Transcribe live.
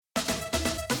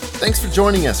Thanks for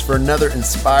joining us for another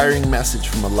inspiring message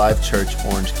from Alive Church,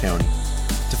 Orange County.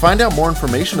 To find out more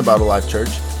information about Alive Church,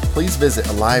 please visit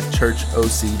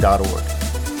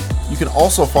alivechurchoc.org. You can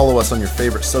also follow us on your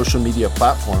favorite social media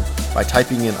platform by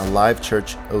typing in Alive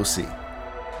Church OC.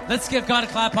 Let's give God a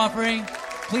clap offering.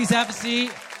 Please have a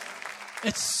seat.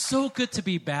 It's so good to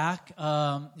be back.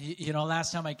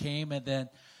 Last time I came and then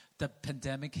the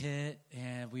pandemic hit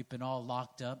and we've been all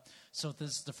locked up. So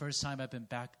this is the first time I've been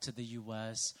back to the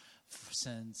U.S.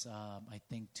 since, I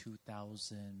think,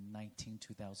 2019,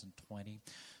 2020.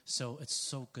 So it's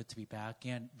so good to be back.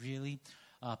 And really,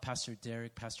 Pastor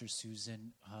Derek, Pastor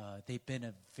Susan, they've been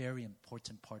a very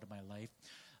important part of my life.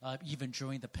 Even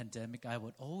during the pandemic, I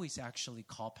would always actually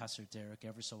call Pastor Derek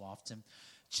ever so often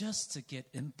just to get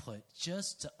input,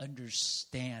 just to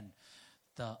understand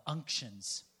the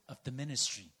unctions of the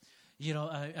ministry.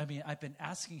 I've been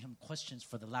asking him questions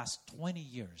for the last 20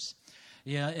 years.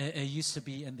 It used to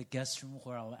be in the guest room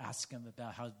where I would ask him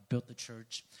about how to build the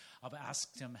church. I would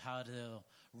ask him how to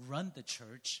run the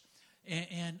church,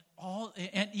 and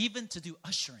even to do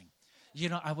ushering.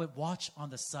 I would watch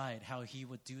on the side how he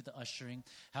would do the ushering,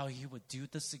 how he would do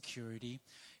the security.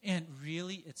 And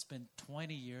really, it's been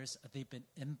 20 years. They've been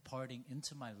imparting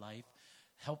into my life,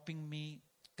 helping me,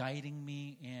 guiding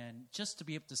me, and just to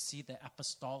be able to see the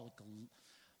apostolic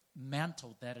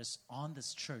mantle that is on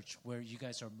this church where you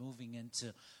guys are moving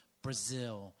into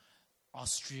Brazil,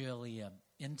 Australia,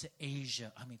 into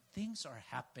Asia. Things are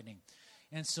happening.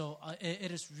 And so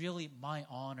it is really my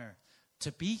honor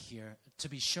to be here, to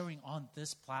be sharing on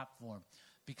this platform,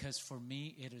 because for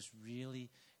me, it is really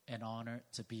an honor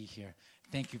to be here.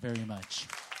 Thank you very much.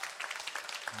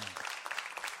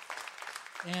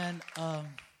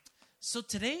 So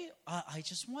today, I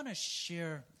just want to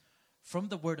share from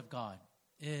the Word of God.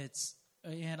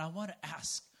 And I want to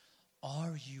ask,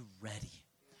 are you ready?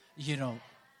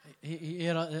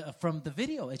 From the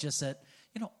video, it just said,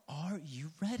 are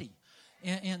you ready?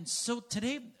 And so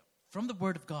today, from the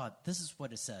Word of God, this is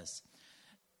what it says.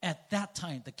 At that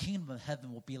time, the kingdom of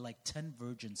heaven will be like 10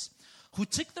 virgins who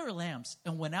took their lamps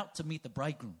and went out to meet the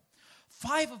bridegroom.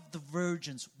 5 of the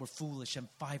virgins were foolish and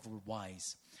 5 were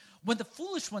wise. When the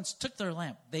foolish ones took their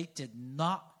lamp, they did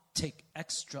not take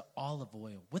extra olive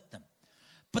oil with them.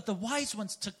 But the wise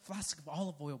ones took flasks of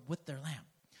olive oil with their lamp.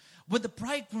 When the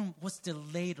bridegroom was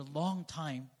delayed a long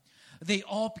time, they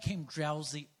all became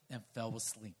drowsy and fell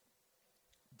asleep.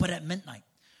 But at midnight,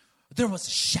 there was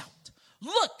a shout.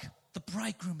 Look, the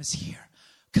bridegroom is here.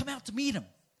 Come out to meet him.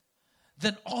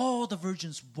 Then all the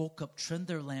virgins woke up, trimmed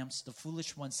their lamps. The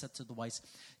foolish ones said to the wise,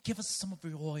 give us some of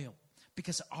your oil,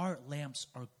 because our lamps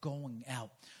are going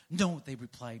out. No, they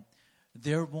replied,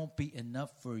 there won't be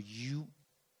enough for you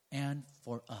and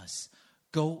for us.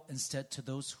 Go instead to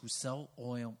those who sell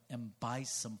oil and buy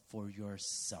some for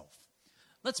yourself.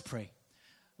 Let's pray.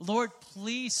 Lord,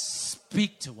 please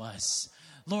speak to us.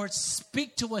 Lord,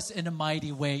 speak to us in a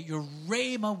mighty way. Your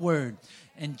rhema word.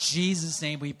 In Jesus'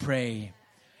 name we pray.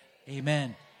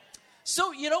 Amen.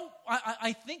 So,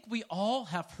 I think we all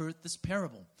have heard this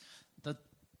parable. The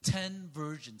 10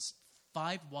 virgins,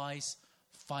 5 wise,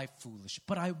 5 foolish.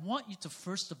 But I want you to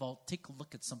first of all take a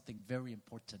look at something very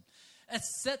important. It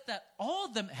said that all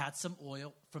of them had some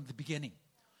oil from the beginning.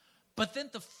 But then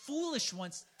the foolish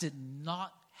ones did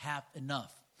not have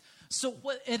enough. So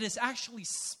what it is actually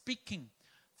speaking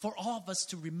for all of us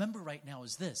to remember right now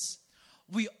is this.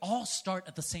 We all start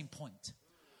at the same point.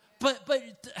 But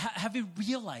have you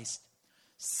realized,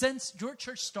 since your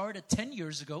church started 10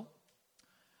 years ago,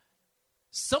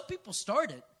 some people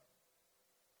started,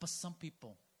 but some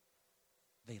people,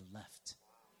 they left.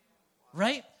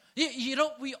 Right?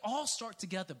 We all start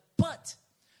together, but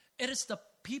it is the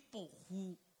people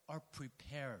who are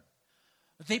prepared.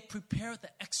 They prepare the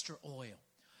extra oil.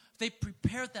 They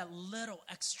prepare that little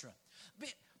extra.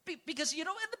 Because, in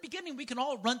the beginning, we can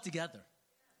all run together.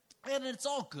 And it's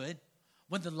all good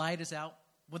when the light is out,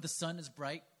 when the sun is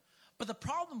bright. But the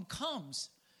problem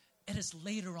comes, it is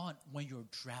later on when you're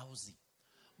drowsy,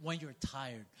 when you're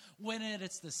tired, when it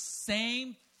is the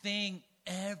same thing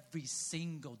every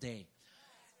single day.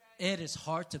 It is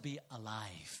hard to be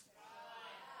alive.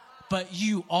 But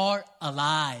you are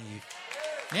alive.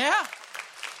 Yeah?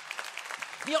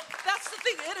 That's the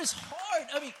thing. It is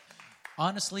hard.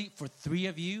 Honestly, for 3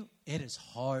 of you, it is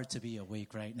hard to be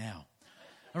awake right now.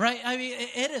 Right?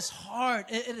 It is hard.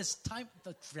 It is time,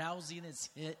 the drowsiness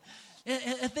hit.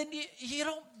 And then,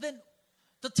 then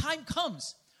the time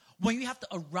comes when you have to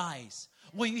arise,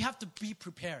 when you have to be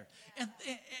prepared. And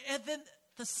then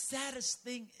the saddest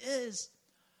thing is,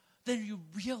 then you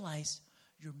realize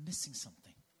you're missing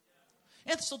something.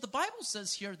 And so the Bible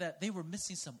says here that they were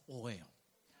missing some oil.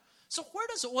 So where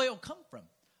does oil come from?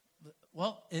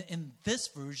 Well, in this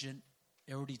version,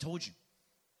 I already told you.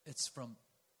 It's from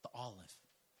the olive.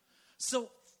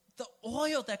 So the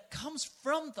oil that comes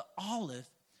from the olive,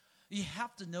 you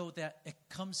have to know that it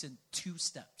comes in 2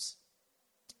 steps,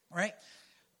 right?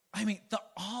 I mean, the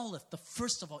olive,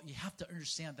 first of all, you have to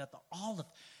understand that the olive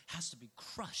has to be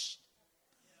crushed.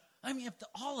 I mean, if the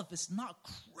olive is not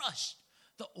crushed,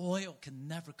 the oil can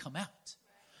never come out.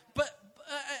 But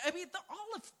I mean, the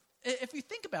olive, if you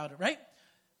think about it, right?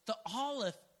 The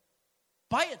olive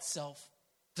by itself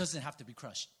doesn't have to be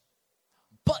crushed.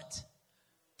 But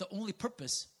the only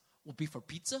purpose will be for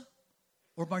pizza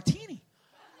or martini.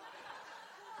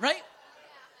 Right?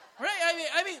 Right?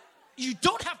 I mean, you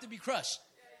don't have to be crushed.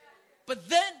 But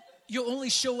then you only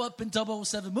show up in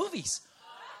 007 movies.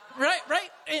 Right?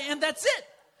 And that's it.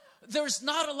 There's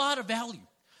not a lot of value.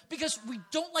 Because we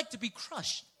don't like to be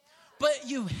crushed. But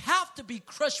you have to be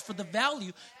crushed for the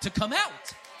value to come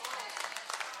out.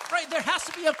 Right? There has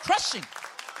to be a crushing.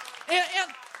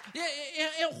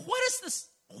 And what is this?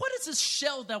 What is this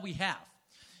shell that we have?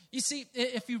 You see,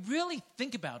 if you really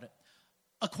think about it,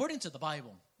 according to the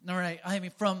Bible, all right, I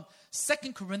mean, from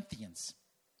 2 Corinthians,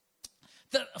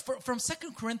 from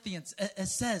 2 Corinthians, it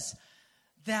says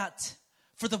that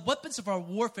for the weapons of our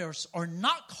warfare are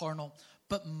not carnal,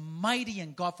 but mighty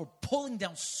in God for pulling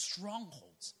down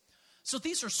strongholds. So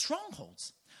these are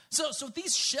strongholds. So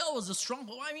these shell is a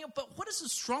stronghold. I mean, but what is a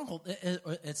stronghold?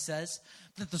 It says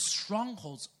that the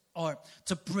strongholds are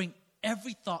to bring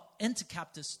every thought into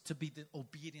captives to be the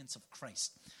obedience of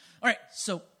Christ. All right,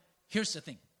 so here's the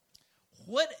thing.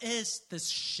 What is this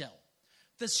shell?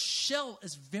 This shell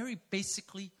is very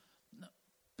basically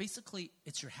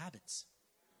it's your habits,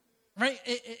 right?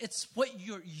 It's what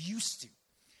you're used to.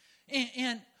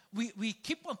 And we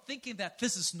keep on thinking that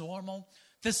this is normal,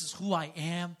 this is who I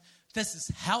am, this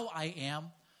is how I am,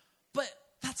 but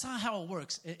that's not how it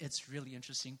works. It's really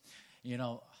interesting. You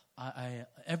know, I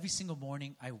every single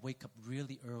morning I wake up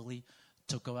really early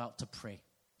to go out to pray.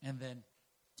 And then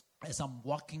as I'm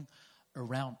walking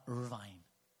around Irvine,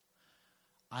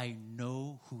 I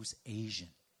know who's Asian.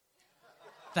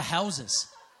 The houses.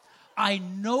 I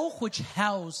know which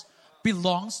house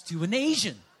belongs to an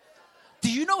Asian.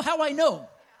 Do you know how I know?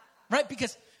 Right?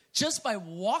 Because just by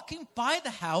walking by the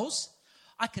house,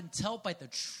 I can tell by the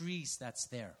trees that's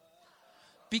there.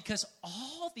 Because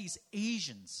all these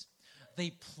Asians,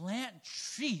 they plant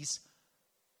trees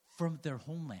from their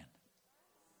homeland.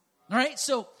 All right?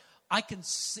 So I can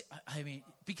see, I mean,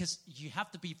 because you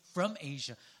have to be from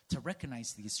Asia to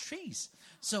recognize these trees.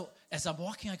 So as I'm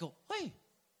walking, I go, hey,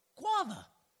 guava.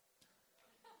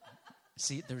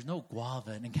 See, there's no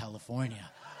guava in California.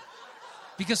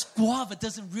 Because guava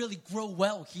doesn't really grow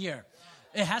well here.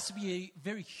 It has to be a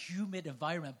very humid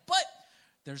environment. But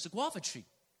there's a guava tree.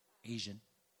 Asian.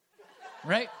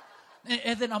 Right?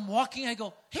 And then I'm walking, I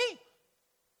go, hey,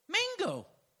 mango.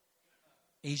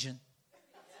 Asian.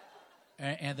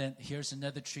 And then here's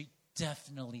another tree,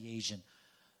 definitely Asian.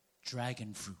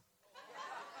 Dragon fruit.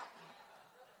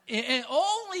 And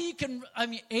only you can, I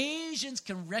mean, Asians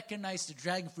can recognize the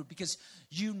dragon fruit because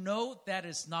you know that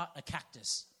is not a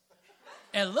cactus.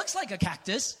 It looks like a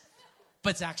cactus, but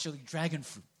it's actually dragon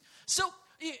fruit. So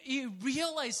you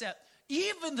realize that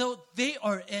even though they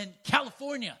are in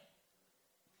California,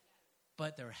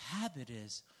 but their habit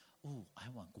is, ooh, I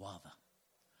want guava.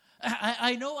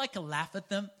 I know I can laugh at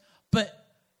them, but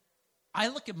I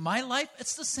look at my life,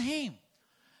 it's the same.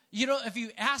 You know, if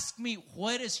you ask me,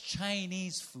 what is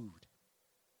Chinese food?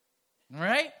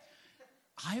 Right?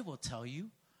 I will tell you,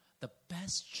 the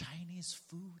best Chinese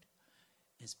food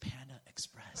is Panda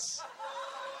Express.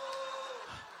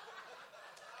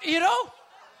 You know?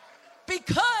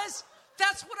 Because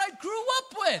that's what I grew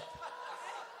up with.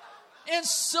 And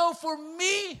so for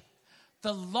me,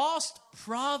 the lost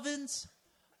province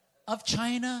of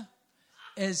China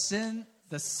is in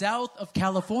the south of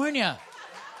California.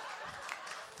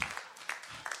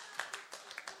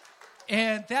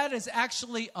 And that is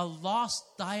actually a lost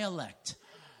dialect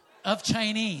of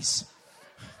Chinese.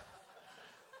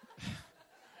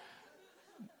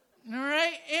 All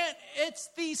right? And it's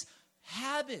these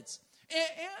habits.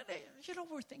 And you know,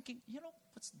 we're thinking, you know,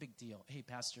 what's the big deal? Hey,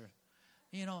 Pastor,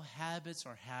 you know, habits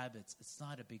are habits. It's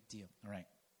not a big deal. All right.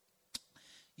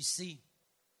 You see,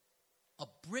 a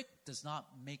brick does not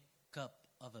make up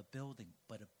of a building,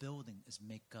 but a building is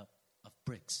made up of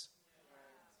bricks.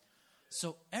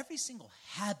 So every single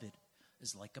habit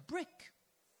is like a brick.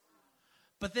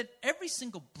 But then every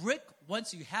single brick,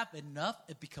 once you have enough,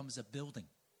 it becomes a building.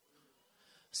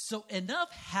 So enough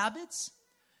habits,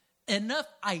 enough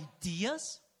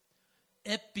ideas,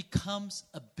 it becomes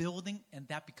a building, and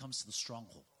that becomes the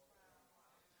stronghold.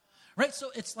 Right?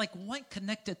 So it's like one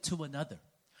connected to another.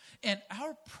 And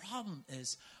our problem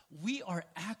is we are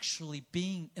actually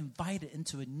being invited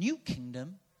into a new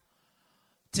kingdom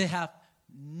to have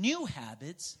new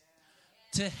habits,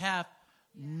 to have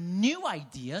new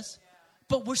ideas,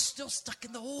 but we're still stuck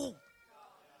in the old.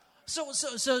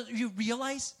 So you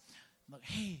realize, like,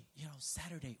 hey,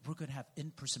 Saturday we're going to have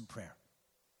in-person prayer,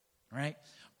 right?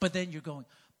 But then you're going,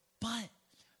 but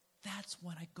that's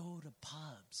when I go to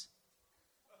pubs.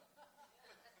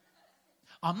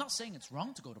 I'm not saying it's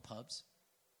wrong to go to pubs,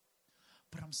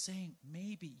 but I'm saying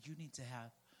maybe you need to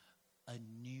have a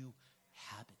new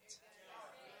habit.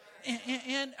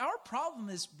 And our problem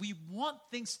is we want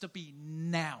things to be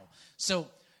now. So,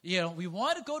 we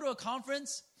want to go to a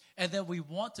conference, and then we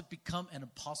want to become an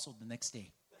apostle the next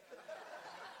day.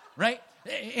 Right?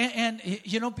 And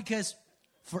because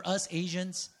for us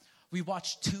Asians, we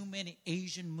watch too many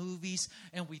Asian movies,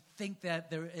 and we think that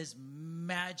there is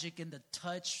magic in the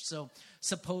touch. So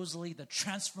supposedly the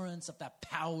transference of that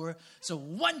power. So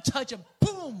one touch and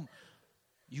boom,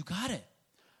 you got it.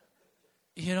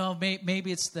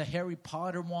 Maybe it's the Harry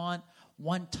Potter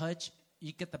one touch,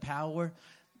 you get the power.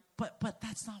 But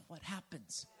that's not what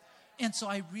happens. And so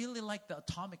I really like the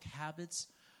Atomic Habits.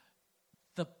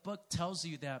 The book tells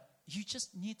you that you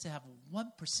just need to have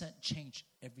 1% change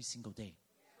every single day.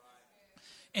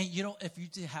 And if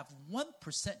you have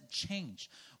 1% change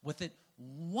within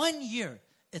 1 year,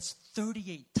 it's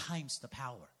 38 times the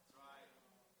power.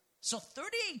 So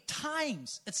 38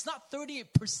 times, it's not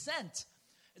 38%.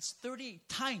 It's 38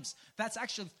 times. That's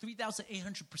actually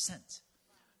 3,800%.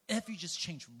 If you just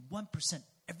change 1%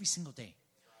 every single day.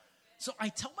 So I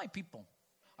tell my people,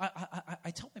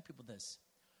 I tell my people this.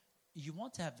 You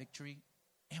want to have victory,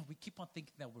 and we keep on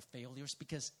thinking that we're failures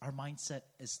because our mindset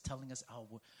is telling us,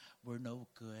 we're no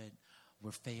good,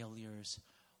 we're failures,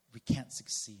 we can't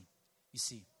succeed. You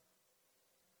see,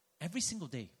 every single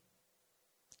day,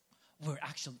 we're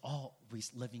actually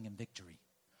always living in victory.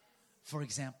 For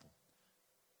example,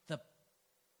 the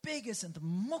biggest and the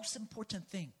most important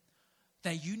thing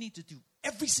that you need to do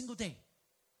every single day,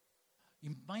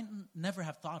 you might never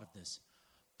have thought of this,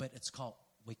 but it's called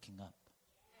waking up.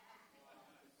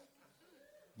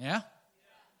 Yeah?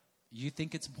 You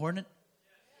think it's important?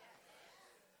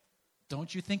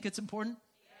 Don't you think it's important?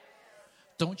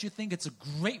 Don't you think it's a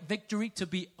great victory to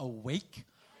be awake?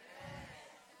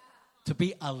 To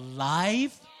be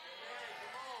alive?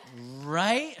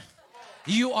 Right?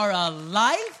 You are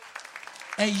alive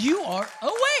and you are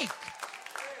awake.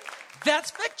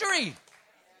 That's victory.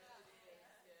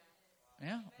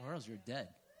 Yeah, or else you're dead.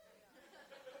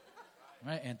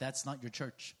 Right? And that's not your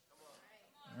church.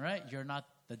 Right? You're not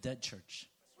the dead church.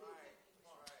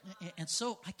 And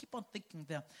so I keep on thinking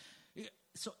that,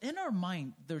 so in our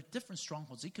mind, there are different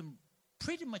strongholds. You can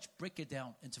pretty much break it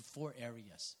down into 4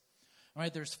 areas. All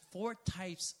right, there's 4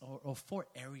 types or 4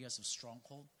 areas of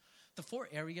stronghold. The 4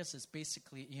 areas is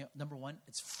basically, number 1,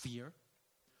 it's fear.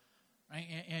 Right?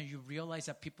 And you realize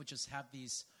that people just have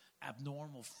these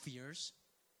abnormal fears.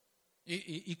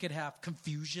 You could have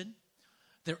confusion.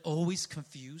 They're always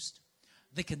confused.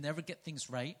 They can never get things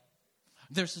right.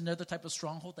 There's another type of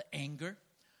stronghold, the anger.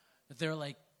 They're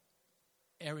like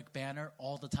Eric Banner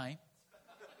all the time.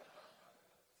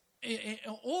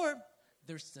 Or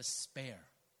there's despair.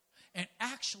 And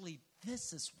actually,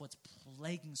 this is what's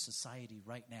plaguing society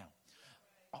right now.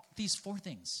 These 4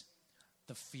 things,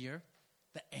 the fear,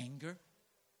 the anger,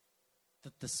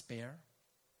 the despair,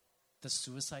 the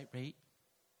suicide rate.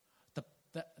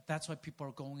 That's why people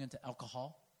are going into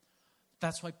alcohol.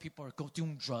 That's why people are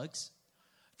doing drugs.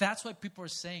 That's why people are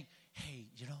saying, hey,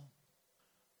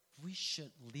 we should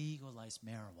legalize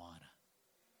marijuana.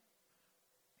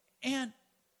 And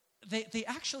they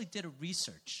actually did a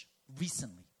research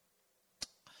recently.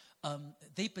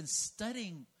 They've been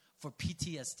studying for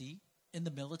PTSD in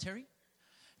the military,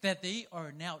 that they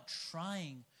are now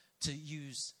trying to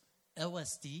use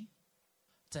LSD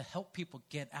to help people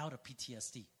get out of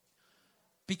PTSD.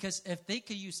 Because if they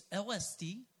could use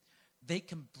LSD, they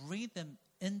can bring them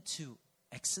into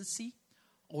ecstasy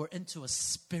or into a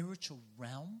spiritual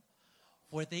realm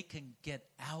where they can get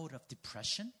out of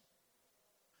depression.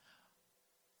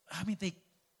 I mean, they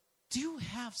do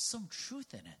have some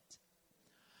truth in it.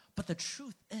 But the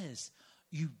truth is,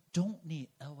 you don't need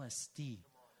LSD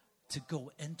to go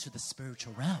into the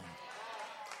spiritual realm.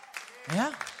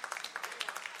 Yeah?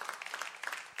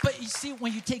 But you see,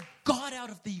 when you take God out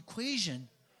of the equation,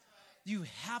 you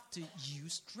have to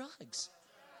use drugs.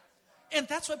 And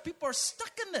that's why people are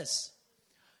stuck in this.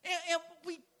 And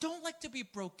we don't like to be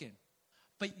broken.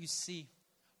 But you see,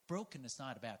 broken is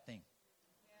not a bad thing.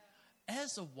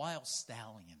 As a wild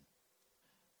stallion,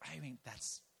 I mean,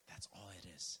 that's all it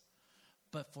is.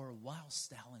 But for a wild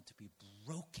stallion to be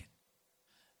broken,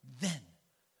 then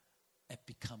it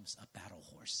becomes a battle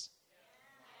horse.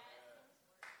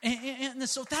 And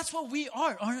so that's what we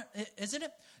are, isn't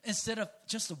it? Instead of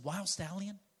just a wild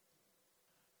stallion.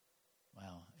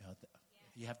 Wow,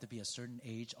 you have to be a certain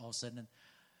age. All of a sudden,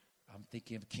 I'm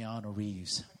thinking of Keanu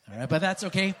Reeves. All right, but that's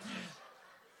okay.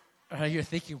 All right, you're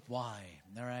thinking, why?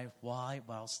 All right, why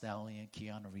wild stallion,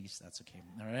 Keanu Reeves? That's okay.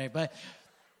 All right, but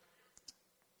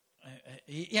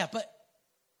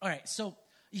all right. So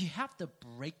you have to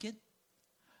break it.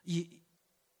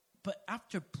 But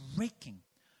after breaking,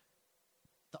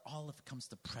 the olive comes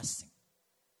to pressing.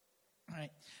 All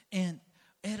right, and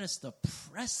it is the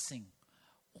pressing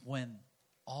when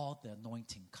all the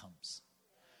anointing comes.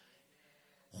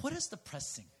 What is the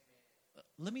pressing?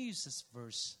 Let me use this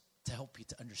verse to help you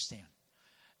to understand.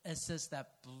 It says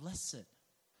that blessed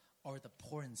are the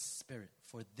poor in spirit,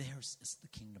 for theirs is the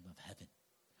kingdom of heaven.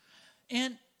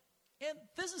 And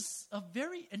this is a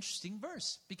very interesting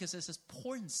verse because it says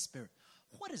poor in spirit.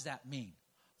 What does that mean?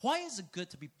 Why is it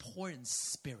good to be poor in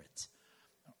spirit?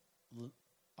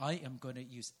 I am going to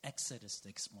use Exodus to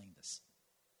explain this.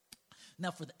 Now,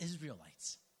 for the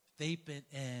Israelites, they've been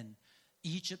in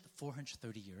Egypt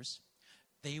 430 years.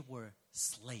 They were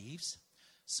slaves.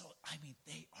 So, I mean,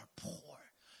 they are poor.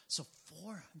 So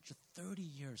 430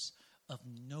 years of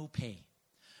no pay.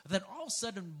 Then all of a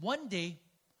sudden, one day,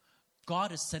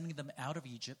 God is sending them out of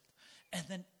Egypt. And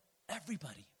then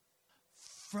everybody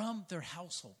from their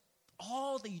household,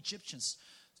 all the Egyptians,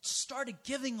 started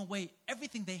giving away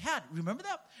everything they had. Remember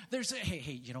that? They're saying,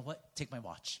 hey, you know what? Take my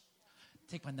watch.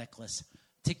 Take my necklace.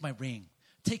 Take my ring.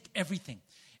 Take everything.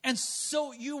 And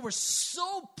so you were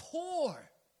so poor.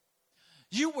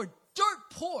 You were dirt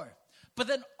poor. But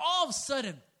then all of a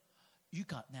sudden, you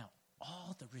got now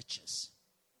all the riches.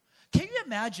 Can you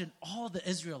imagine all the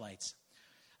Israelites?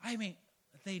 I mean,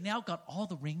 they now got all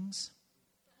the rings,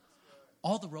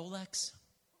 all the Rolex,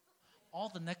 all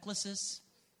the necklaces.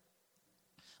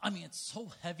 I mean, it's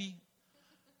so heavy.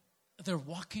 They're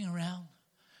walking around.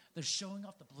 They're showing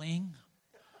off the bling.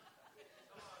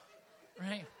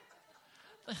 Right?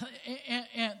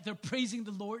 And they're praising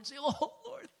the Lord. Say, oh,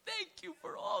 Lord, thank you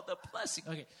for all the blessing.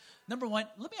 Okay, number one,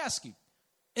 let me ask you.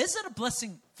 Is it a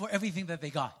blessing for everything that they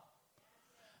got?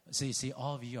 So you see,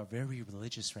 all of you are very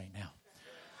religious right now.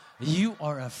 You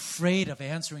are afraid of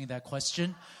answering that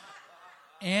question.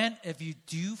 And if you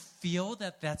do feel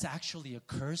that that's actually a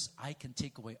curse, I can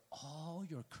take away all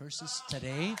your curses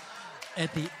today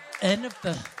at the end of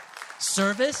the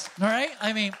service. All right?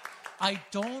 I mean, I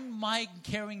don't mind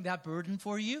carrying that burden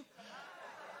for you.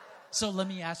 So let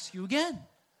me ask you again.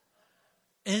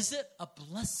 Is it a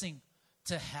blessing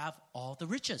to have all the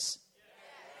riches?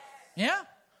 Yeah?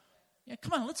 Yeah,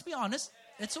 come on, let's be honest.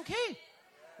 It's okay.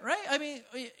 Right? I mean,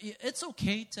 it's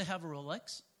okay to have a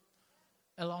Rolex.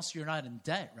 As long as you're not in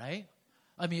debt, right?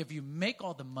 I mean, if you make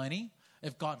all the money,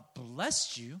 if God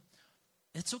blessed you,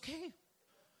 it's okay.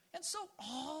 And so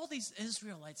all these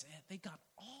Israelites, they got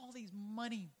all these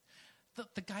money.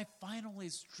 The guy finally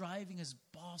is driving his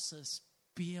boss's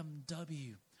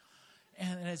BMW.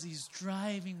 And as he's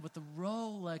driving with the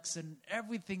Rolex and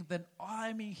everything, then,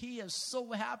 I mean, he is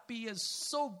so happy, he is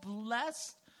so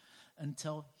blessed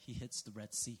until he hits the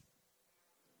Red Sea.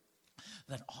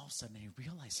 Then all of a sudden he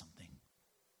realized something.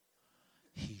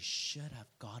 He should have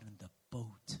gotten the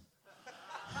boat.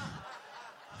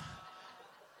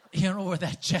 You know, or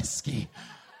that jet ski.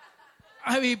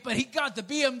 I mean, but he got the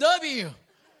BMW.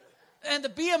 And the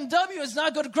BMW is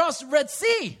not going to cross the Red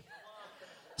Sea.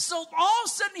 So all of a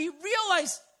sudden he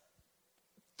realized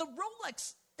the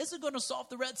Rolex isn't going to solve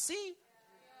the Red Sea.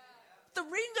 The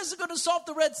ring isn't going to solve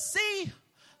the Red Sea.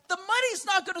 The money's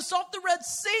not going to solve the Red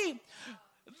Sea.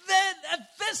 Then at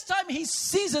this time he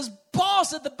sees his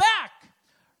boss at the back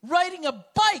riding a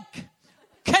bike,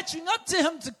 catching up to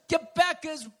him to get back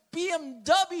his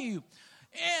BMW.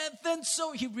 And then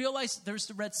so he realized there's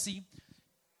the Red Sea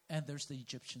and there's the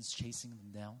Egyptians chasing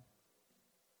them down.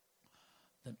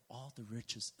 Then all the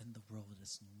riches in the world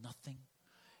is nothing.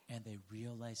 And they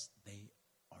realize they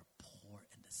are poor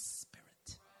in the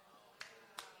spirit.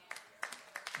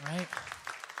 Right?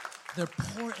 They're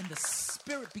poor in the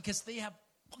spirit because they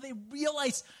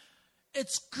realize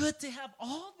it's good to have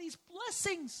all these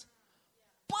blessings.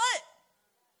 But,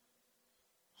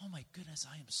 oh my goodness,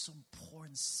 I am so poor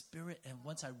in spirit. And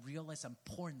once I realize I'm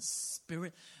poor in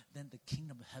spirit, then the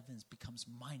kingdom of heavens becomes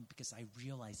mine because I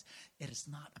realize it is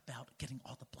not about getting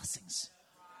all the blessings.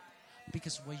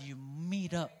 Because when you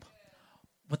meet up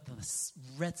with the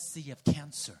Red Sea of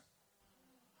cancer,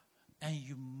 and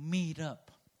you meet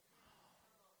up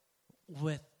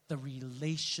with the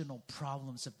relational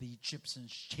problems of the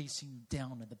Egyptians chasing you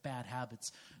down and the bad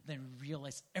habits, then you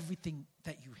realize everything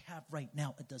that you have right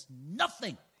now, it does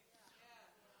nothing.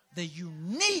 That you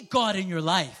need God in your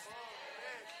life.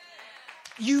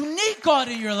 You need God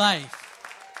in your life.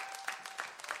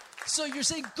 So you're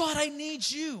saying, God, I need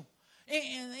you.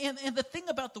 And the thing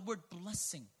about the word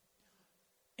blessing,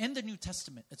 in the New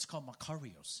Testament, it's called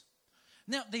Makarios.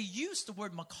 Now, they use the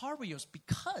word Makarios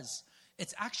because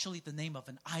it's actually the name of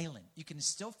an island. You can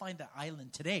still find that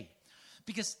island today.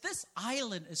 Because this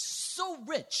island is so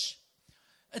rich,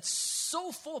 it's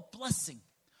so full of blessing,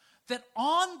 that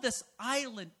on this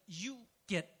island, you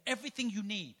get everything you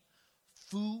need.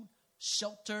 Food,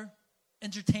 shelter,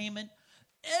 entertainment,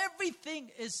 everything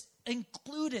is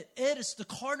included. It is the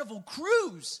Carnival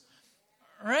Cruise,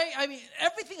 right? I mean,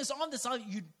 everything is on this island.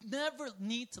 You never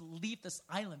need to leave this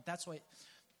island. That's why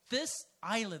this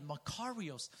island,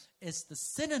 Makarios, is the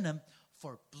synonym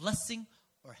for blessing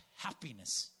or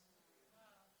happiness.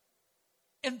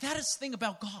 And that is the thing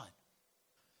about God.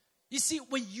 You see,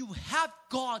 when you have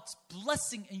God's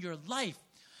blessing in your life,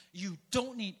 you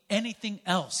don't need anything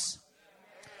else.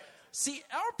 See,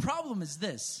 our problem is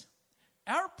this.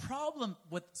 Our problem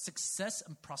with success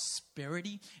and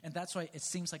prosperity, and that's why it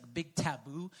seems like a big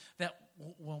taboo, that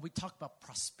when we talk about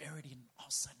prosperity, and all of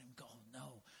a sudden we go, oh,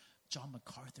 no, John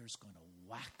MacArthur is going to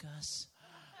whack us.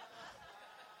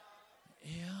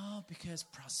 Yeah, because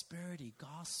prosperity,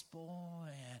 gospel,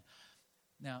 and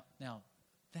now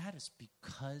that is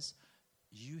because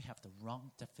you have the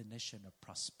wrong definition of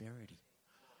prosperity.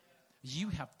 You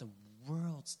have the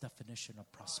world's definition of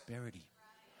prosperity.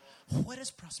 What is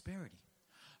prosperity?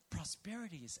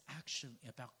 Prosperity is actually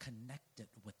about connected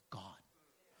with God.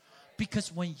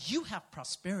 Because when you have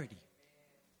prosperity,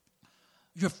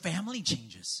 your family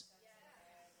changes.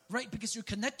 Right? Because you're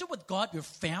connected with God, your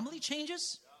family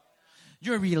changes.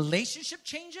 Your relationship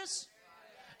changes.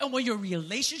 And when your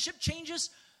relationship changes,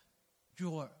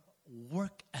 your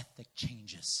work ethic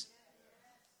changes.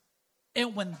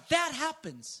 And when that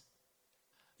happens,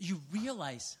 you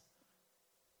realize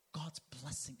God's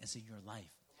blessing is in your life.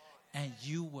 And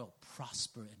you will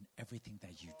prosper in everything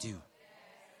that you do.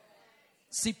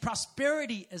 See,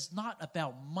 prosperity is not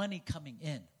about money coming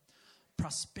in.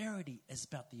 Prosperity is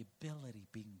about the ability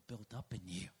being built up in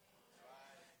you.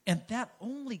 And that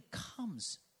only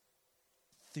comes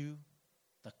through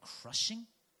the crushing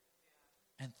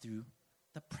and through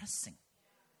the pressing.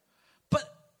 But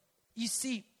you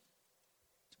see,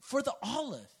 for the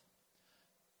olive,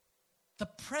 the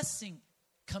pressing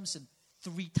comes in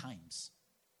 3 times.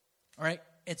 All right?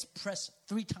 It's pressed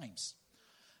 3 times.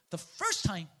 The first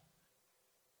time,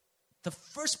 the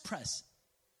first press,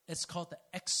 it's called the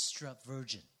extra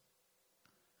virgin.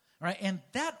 All right? And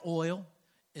that oil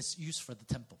is used for the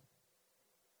temple.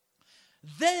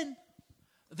 Then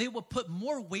they will put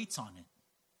more weights on it.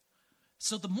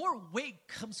 So the more weight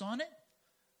comes on it,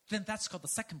 then that's called the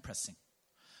second pressing.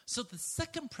 So the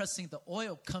second pressing, the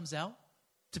oil comes out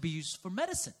to be used for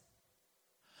medicine.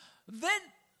 Then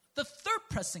the third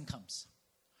pressing comes.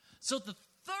 So the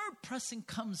third pressing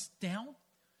comes down,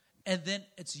 and then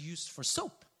it's used for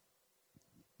soap.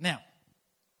 Now,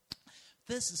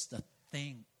 this is the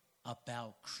thing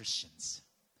about Christians.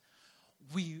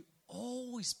 We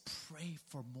always pray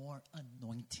for more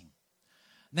anointing.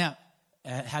 Now,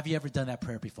 have you ever done that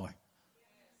prayer before?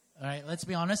 All right, let's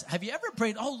be honest. Have you ever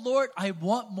prayed, oh, Lord, I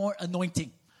want more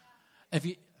anointing? Have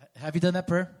you done that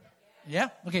prayer? Yeah?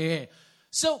 Okay, yeah.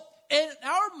 So, in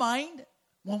our mind,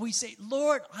 when we say,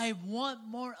 Lord, I want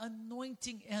more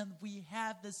anointing, and we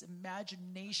have this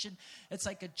imagination, it's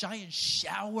like a giant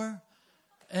shower.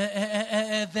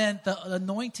 And then the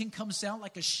anointing comes down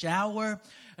like a shower.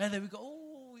 And then we go,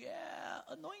 oh, yeah,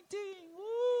 anointing.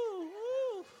 Woo,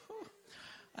 woo.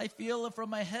 I feel it from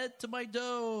my head to my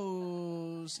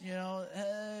toes. You know,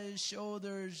 head,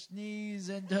 shoulders, knees,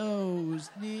 and toes.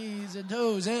 Knees and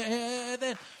toes. And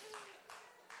then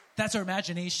that's our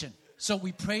imagination. So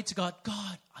we pray to God,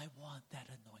 God, I want that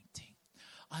anointing.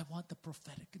 I want the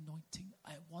prophetic anointing.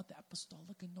 I want the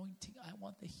apostolic anointing. I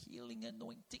want the healing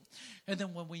anointing. And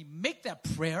then when we make that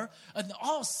prayer, and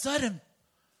all of a sudden,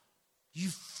 you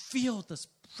feel this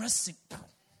pressing.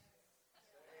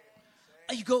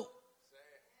 And you go,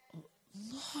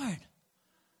 Lord,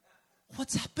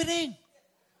 what's happening?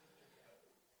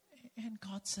 And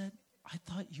God said, I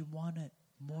thought you wanted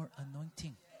more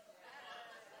anointing.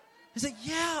 He said,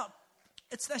 yeah,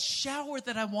 it's that shower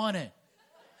that I wanted.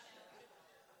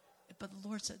 But the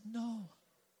Lord said, no.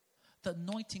 The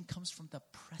anointing comes from the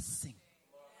pressing.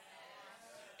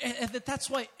 And that's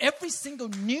why every single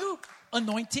new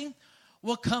anointing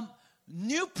will come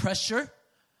new pressure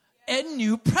and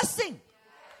new pressing.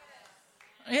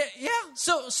 Yeah.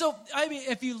 So I mean,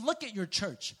 if you look at your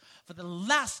church for the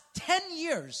last 10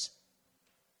 years,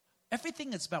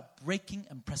 everything is about breaking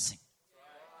and pressing.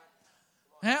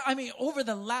 I mean, over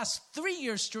the last 3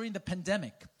 years during the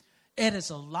pandemic, it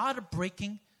is a lot of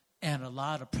breaking and a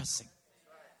lot of pressing.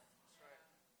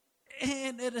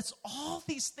 And it is all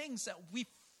these things that we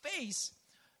face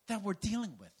that we're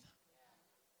dealing with.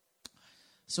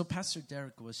 So Pastor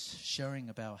Derek was sharing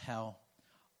about how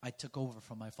I took over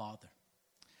from my father.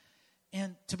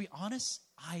 And to be honest,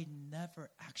 I never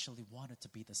actually wanted to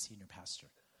be the senior pastor.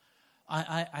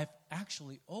 I've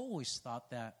actually always thought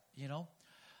that,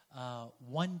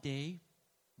 one day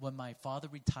when my father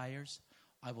retires,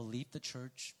 I will leave the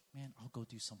church. Man, I'll go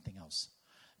do something else.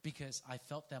 Because I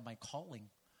felt that my calling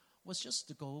was just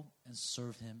to go and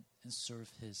serve him and serve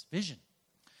his vision.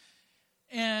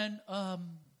 And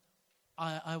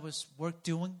I was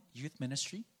doing youth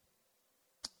ministry.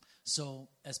 So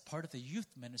as part of the youth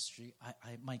ministry,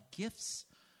 my gifts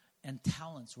and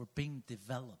talents were being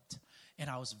developed. And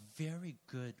I was very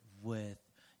good with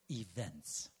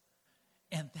events.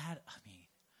 And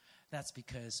that's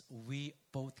because we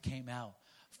both came out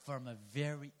from a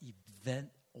very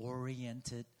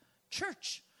event-oriented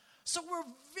church. So we're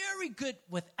very good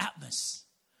with atmosphere.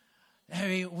 I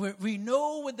mean, we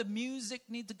know when the music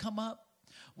needs to come up,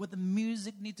 when the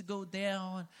music needs to go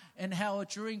down, and how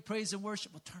during praise and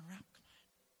worship, we'll turn around.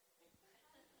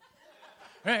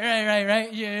 Come on.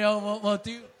 Right. We'll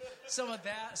do some of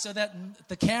that so that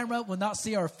the camera will not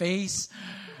see our face.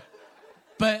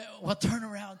 But we'll turn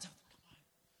around.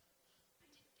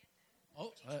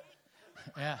 Oh,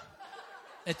 yeah.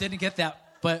 It didn't get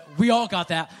that, but we all got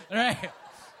that. Right.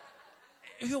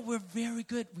 We're very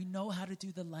good. We know how to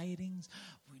do the lightings.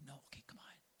 We know, okay, come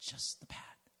on, just the pad.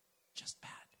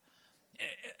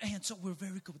 And so we're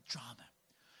very good with drama.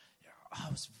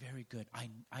 I was very good. I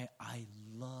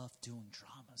love doing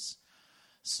dramas.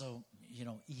 So,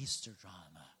 Easter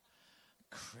drama,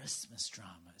 Christmas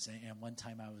dramas. And one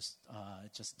time I was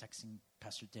just texting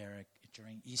Pastor Derek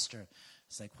during Easter.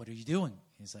 It's like, what are you doing?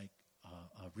 He's like,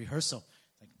 rehearsal.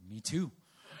 Like, me too.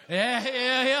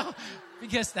 Yeah.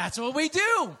 Because that's what we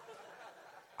do.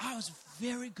 I was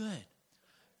very good.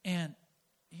 And,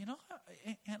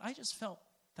 and I just felt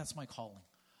that's my calling.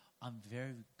 I'm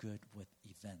very good with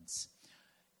events.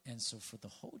 And so for the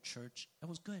whole church, it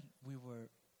was good. We were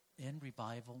in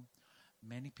revival.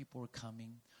 Many people were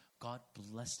coming. God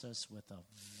blessed us with a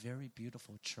very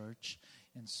beautiful church.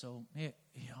 And so,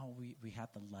 we had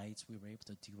the lights. We were able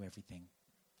to do everything.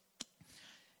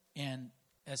 And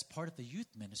as part of the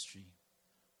youth ministry,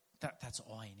 that's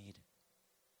all I needed.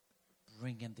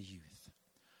 Bring in the youth.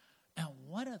 And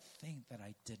one of the things that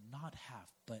I did not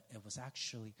have, but it was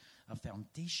actually a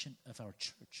foundation of our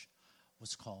church,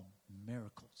 was called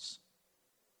miracles.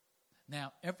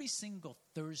 Now, every single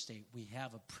Thursday, we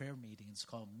have a prayer meeting. It's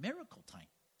called Miracle Time.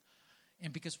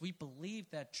 And because we believe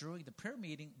that during the prayer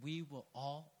meeting, we will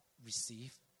all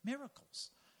receive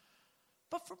miracles.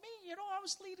 But for me, I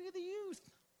was leading the youth.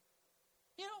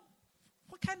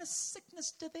 What kind of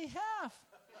sickness do they have?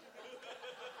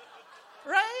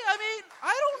 Right? I mean,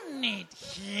 I don't need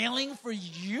healing for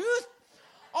youth.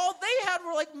 All they had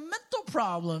were like mental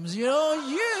problems,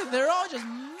 youth. They're all just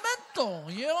mental,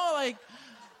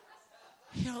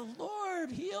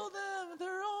 Lord, heal them.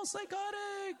 They're all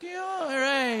psychotic,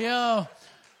 right,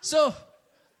 So,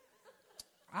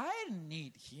 I didn't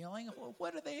need healing.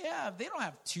 What do they have? They don't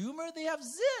have tumor. They have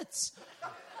zits.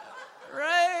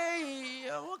 Right?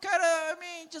 What kind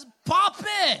of, just pop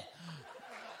it.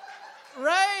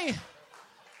 Right?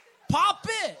 Pop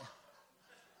it.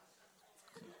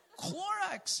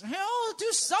 Clorox.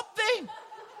 Do something.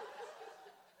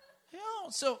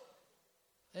 So,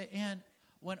 and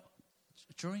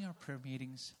during our prayer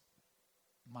meetings,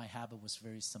 my habit was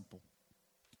very simple.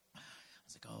 I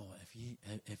was like,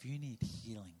 if you need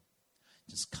healing,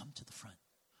 just come to the front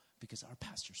because our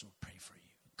pastors will pray for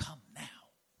you. Come now.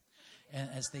 And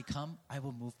as they come, I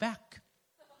will move back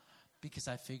because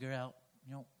I figure out,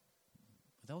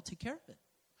 they'll take care of it.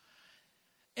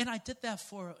 And I did that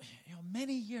for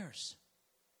many years,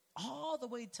 all the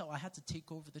way till I had to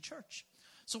take over the church.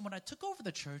 So when I took over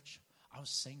the church, I was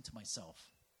saying to myself,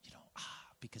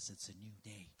 because it's a new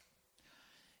day.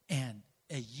 And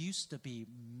it used to be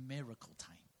miracle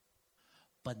time.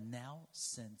 But now,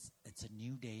 since it's a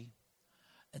new day,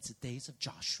 it's the days of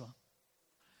Joshua,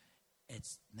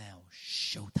 it's now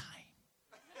showtime.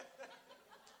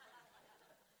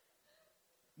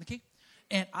 Okay?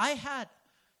 And I had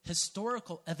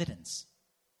historical evidence.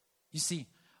 You see,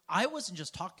 I wasn't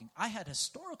just talking. I had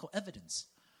historical evidence.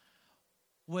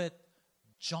 With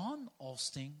John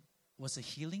Osteen was a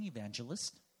healing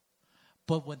evangelist,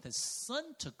 but when his son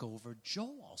took over,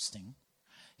 Joe Osteen,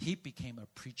 he became a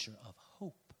preacher of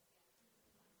hope.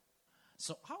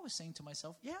 So I was saying to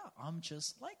myself, yeah, I'm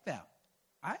just like that.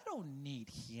 I don't need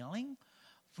healing.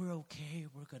 We're okay.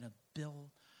 We're going to build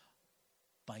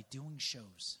by doing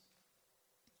shows.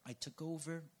 I took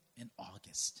over in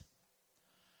August.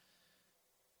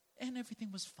 And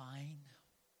everything was fine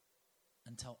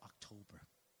until October.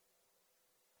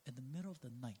 In the middle of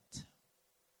the night,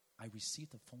 I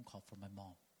received a phone call from my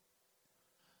mom.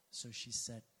 So she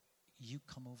said, you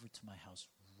come over to my house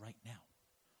right now.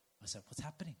 I said, what's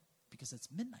happening? Because it's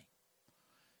midnight.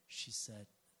 She said,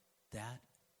 Dad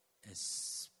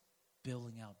is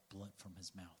spilling out blood from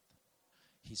his mouth.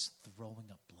 He's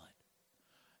throwing up blood.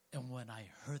 And when I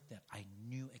heard that, I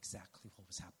knew exactly what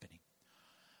was happening.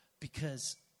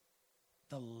 Because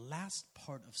the last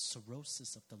part of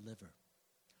cirrhosis of the liver,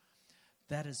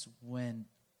 that is when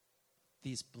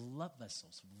these blood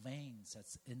vessels, veins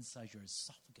that's inside your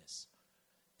esophagus,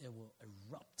 it will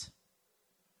erupt.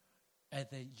 And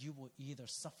then you will either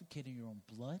suffocate in your own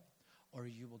blood or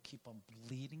you will keep on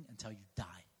bleeding until you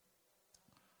die.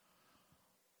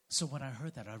 So when I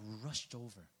heard that, I rushed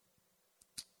over.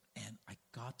 And I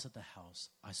got to the house.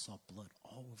 I saw blood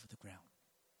all over the ground.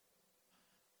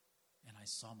 And I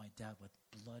saw my dad with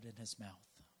blood in his mouth.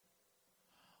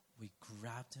 We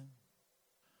grabbed him.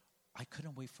 I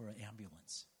couldn't wait for an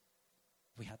ambulance.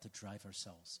 We had to drive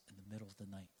ourselves in the middle of the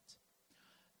night,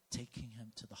 taking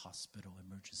him to the hospital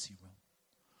emergency room.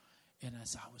 And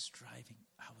as I was driving,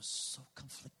 I was so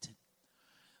conflicted.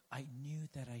 I knew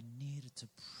that I needed to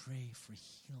pray for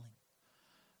healing.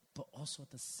 But also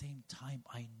at the same time,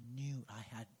 I knew I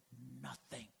had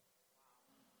nothing.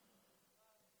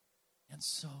 And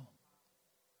so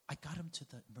I got him to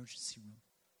the emergency room.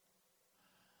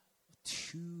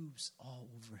 Tubes all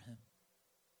over him.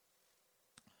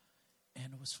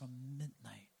 And it was from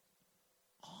midnight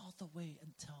all the way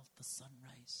until the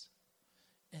sunrise.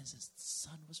 As the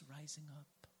sun was rising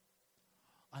up,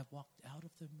 I walked out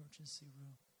of the emergency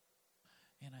room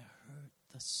and I heard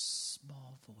the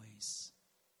small voice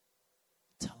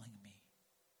telling me,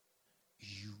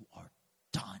 you are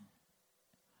done.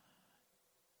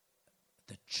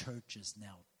 The church is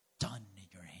now done in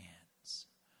your hands.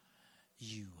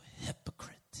 You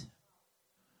hypocrite.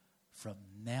 From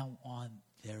now on,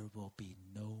 there will be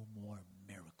no more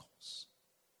miracles.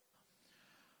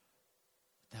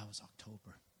 That was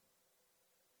October.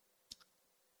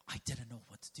 I didn't know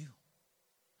what to do.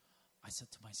 I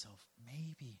said to myself,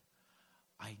 maybe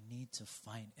I need to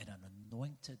find an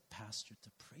anointed pastor to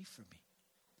pray for me.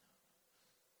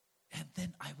 And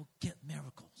then I will get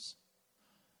miracles.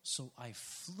 So I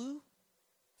flew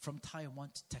from Taiwan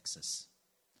to Texas,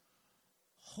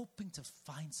 hoping to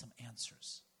find some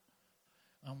answers.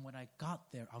 And when I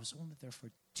got there, I was only there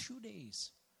for 2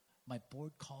 days. My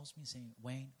board calls me saying,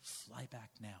 Wayne, fly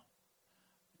back now.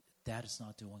 Dad is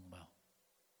not doing well.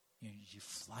 You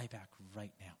fly back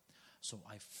right now. So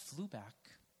I flew back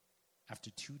after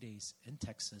 2 days in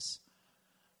Texas,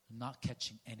 not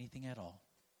catching anything at all.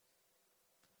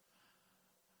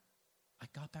 I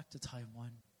got back to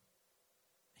Taiwan.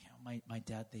 My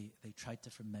dad, they tried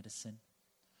different medicine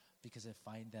because they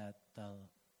find that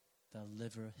the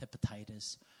liver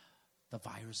hepatitis, the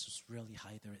virus was really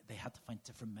high there. They had to find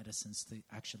different medicines to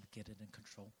actually get it in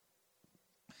control.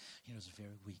 He was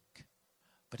very weak,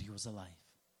 but he was alive.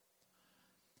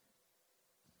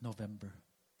 November,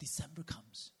 December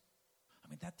comes.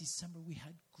 That December we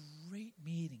had great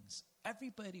meetings.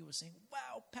 Everybody was saying,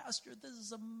 wow, Pastor, this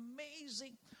is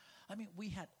amazing. We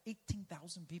had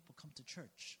 18,000 people come to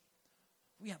church.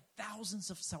 We had thousands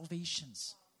of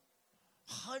salvations,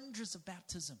 hundreds of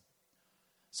baptism.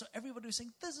 So everybody was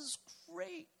saying, this is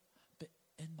great. But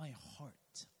in my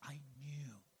heart, I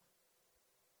knew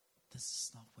this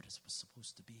is not what it was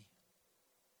supposed to be. It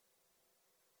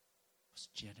was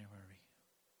January,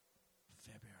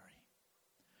 February.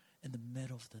 In the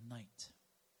middle of the night,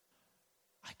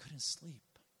 I couldn't sleep.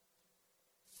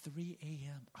 3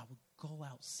 a.m., I would go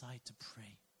outside to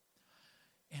pray.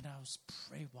 And I was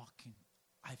pray walking.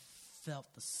 I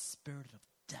felt the spirit of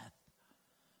death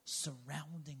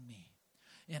surrounding me.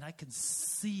 And I can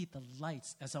see the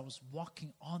lights as I was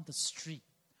walking on the street.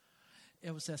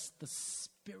 It was as the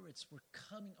spirits were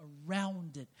coming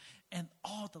around it and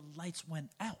all the lights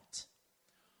went out.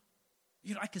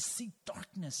 I could see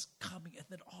darkness coming, and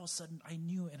then all of a sudden I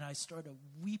knew, and I started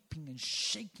weeping and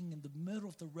shaking in the middle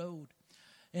of the road.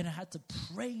 And I had to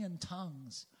pray in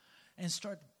tongues and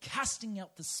start casting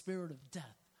out the spirit of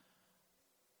death.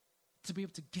 to be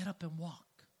able to get up and walk.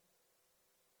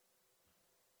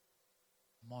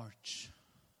 March,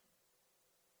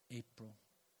 April,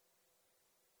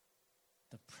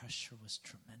 the pressure was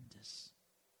tremendous.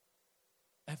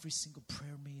 Every single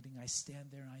prayer meeting, I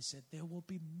stand there and I said, there will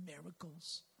be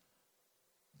miracles.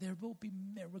 There will be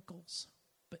miracles.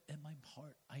 But in my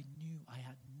heart, I knew I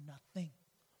had nothing.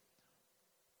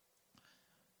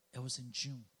 It was in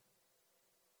June.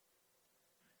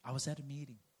 I was at a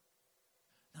meeting.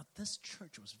 Now, this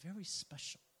church was very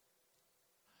special.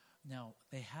 Now,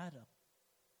 they had a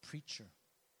preacher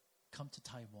come to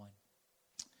Taiwan.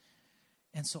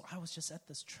 And so I was just at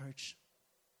this church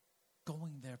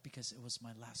going there because it was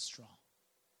my last straw.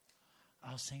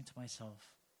 I was saying to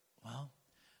myself, well,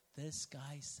 this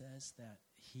guy says that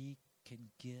he can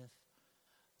give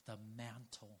the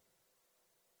mantle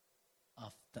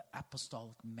of the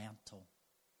apostolic mantle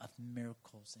of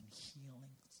miracles and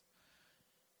healings.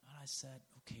 And I said,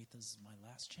 okay, this is my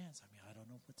last chance. I mean, I don't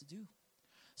know what to do.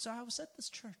 So I was at this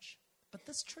church. But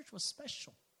this church was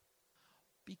special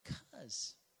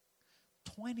because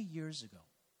 20 years ago,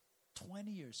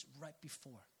 20 years right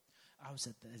before, I was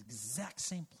at the exact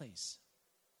same place.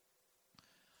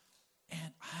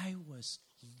 And I was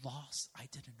lost. I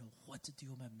didn't know what to do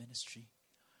in my ministry.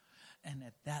 And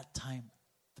at that time,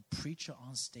 the preacher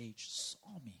on stage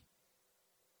saw me.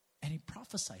 And he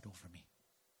prophesied over me.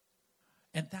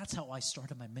 And that's how I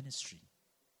started my ministry.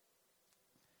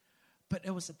 But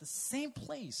it was at the same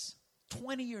place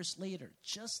 20 years later,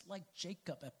 just like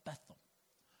Jacob at Bethel.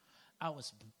 I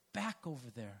was back over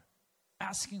there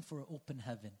asking for an open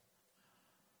heaven.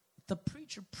 The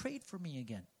preacher prayed for me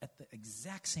again at the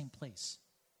exact same place.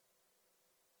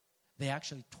 They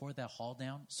actually tore that hall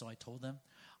down, so I told them,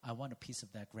 I want a piece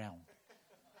of that ground.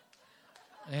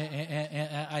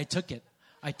 and I took it.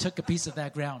 I took a piece of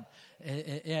that ground.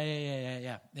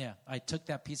 Yeah. I took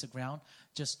that piece of ground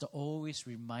just to always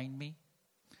remind me.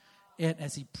 And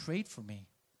as he prayed for me,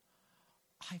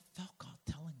 I felt God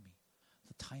telling me,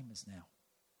 the time is now.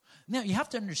 Now, you have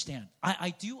to understand,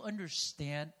 I do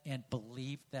understand and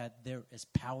believe that there is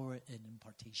power in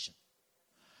impartation.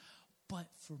 But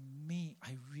for me,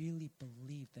 I really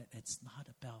believe that it's not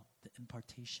about the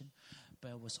impartation, but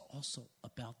it was also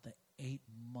about the 8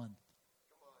 months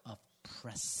of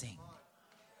pressing.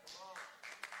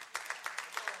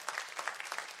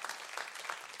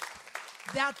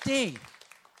 That day,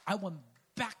 I went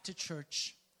back to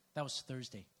church. That was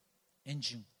Thursday in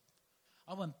June.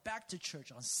 I went back to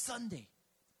church on Sunday.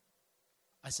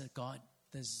 I said, God,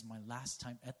 this is my last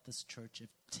time at this church. If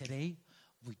today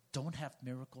we don't have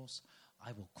miracles,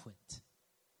 I will quit.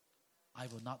 I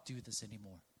will not do this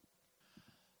anymore.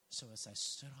 So as I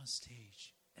stood on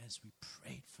stage, as we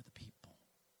prayed for the people,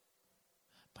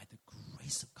 by the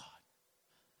grace of God,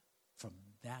 from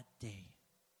that day,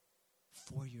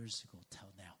 4 years ago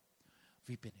till now,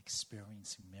 we've been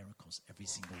experiencing miracles every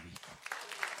single week.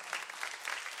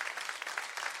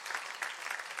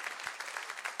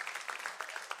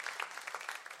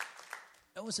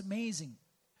 It was amazing.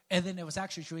 And then it was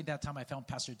actually during that time I found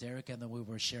Pastor Derek, and then we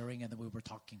were sharing, and then we were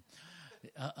talking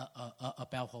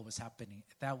about what was happening.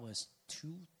 That was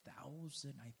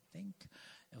 2000, I think.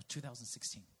 It was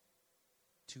 2016.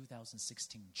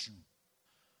 2016, June.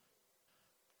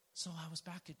 So I was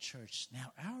back at church.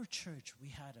 Now, our church, we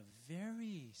had a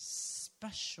very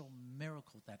special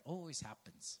miracle that always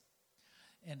happens.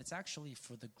 And it's actually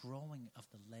for the growing of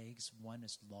the legs. One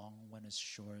is long, one is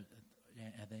short.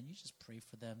 And then you just pray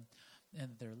for them,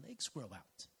 and their legs grow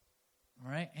out. All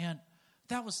right? And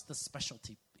that was the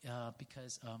specialty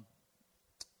because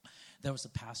there was a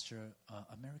pastor,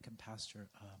 American pastor.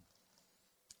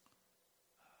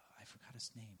 I forgot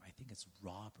his name. I think it's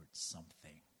Robert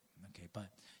something. Okay, but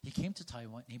he came to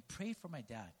Taiwan and he prayed for my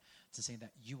dad to say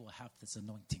that you will have this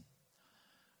anointing.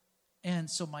 And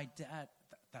so my dad,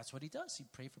 that's what he does. He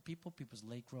prayed for people. People's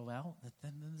leg grow out.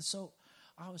 So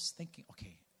I was thinking,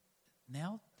 okay,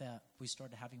 now that we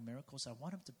started having miracles, I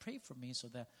want him to pray for me so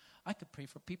that I could pray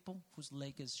for people whose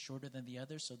leg is shorter than the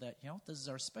other, so that, this is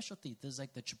our specialty. This is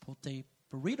like the Chipotle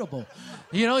burrito bowl.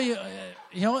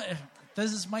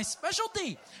 This is my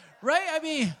specialty, right? I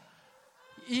mean,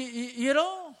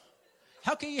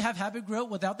 how can you have Happy Grill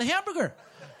without the hamburger,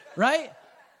 right?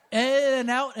 In and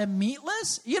out and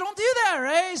meatless? You don't do that,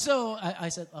 right? So I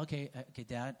said, okay,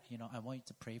 Dad, I want you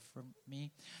to pray for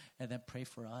me and then pray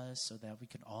for us so that we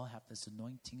can all have this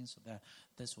anointing so that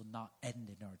this will not end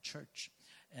in our church.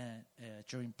 And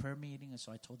during prayer meeting, and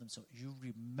so I told him, so you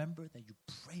remember that you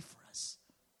pray for us.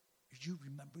 You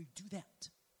remember you do that.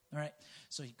 All right.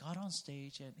 So he got on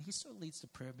stage, and he still leads the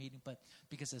prayer meeting, but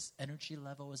because his energy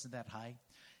level isn't that high,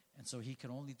 And so he can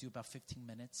only do about 15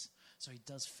 minutes. So he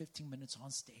does 15 minutes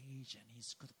on stage, and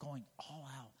he's going all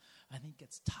out. And he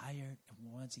gets tired.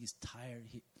 And once he's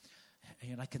tired,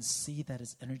 I can see that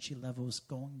his energy level is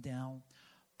going down.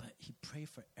 But he prayed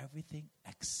for everything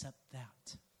except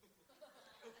that.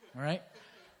 All right?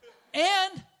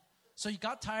 And so he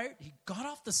got tired. He got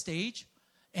off the stage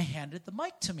and handed the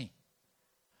mic to me.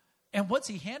 And once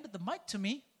he handed the mic to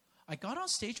me, I got on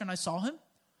stage and I saw him.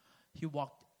 He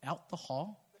walked out the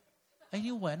hall and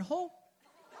he went home.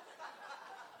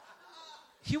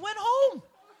 He went home.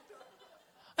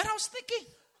 And I was thinking,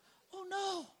 oh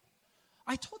no,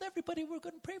 I told everybody we're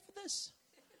going to pray for this.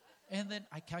 And then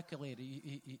I calculated,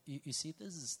 you see,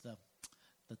 this is the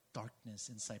darkness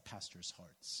inside pastors'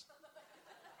 hearts.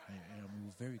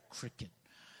 We're very crooked.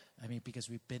 Because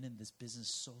we've been in this business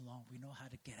so long, we know how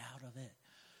to get out of it.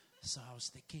 So I was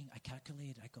thinking, I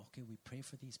calculated, I go, okay, we pray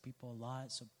for these people a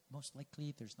lot, so most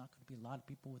likely there's not going to be a lot of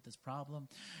people with this problem.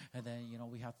 And then,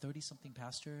 we have 30-something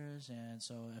pastors, and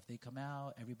so if they come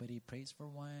out, everybody prays for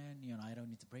one, I don't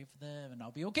need to pray for them, and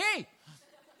I'll be okay.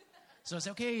 So I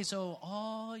said, okay, so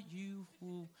all you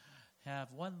who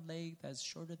have one leg that's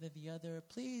shorter than the other,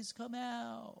 please come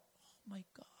out. Oh my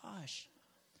gosh.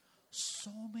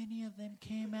 So many of them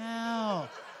came out.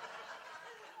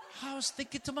 I was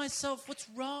thinking to myself, what's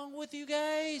wrong with you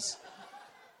guys?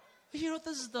 This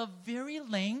is the very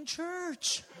lame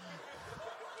church.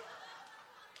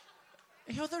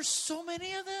 There's so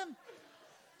many of them.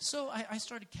 So I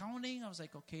started counting. I was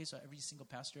like, okay, so every single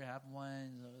pastor had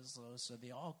one. So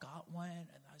they all got one.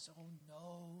 And I said, oh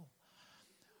no.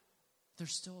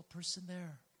 There's still a person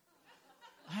there.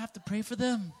 I have to pray for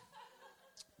them.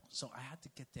 So I had to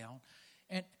get down.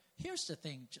 And here's the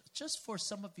thing. Just for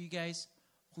some of you guys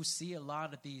who see a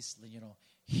lot of these,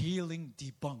 healing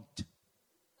debunked.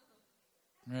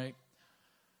 Right?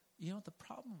 The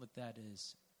problem with that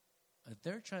is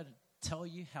they're trying to tell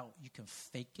you how you can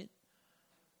fake it.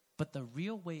 But the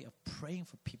real way of praying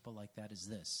for people like that is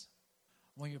this.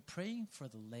 When you're praying for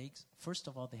the legs, first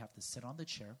of all, they have to sit on the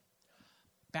chair,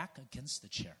 back against the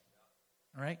chair.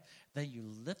 All right? Then you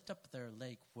lift up their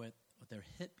leg with their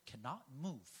hip cannot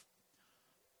move.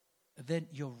 Then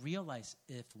you'll realize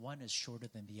if one is shorter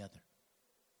than the other.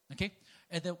 Okay?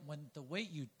 And then the way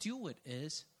you do it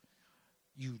is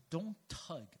you don't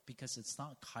tug because it's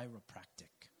not chiropractic.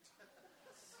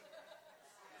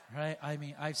 Right?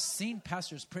 I've seen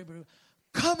pastors pray,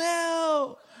 come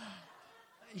out!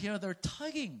 They're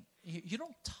tugging. You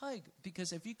don't tug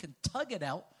because if you can tug it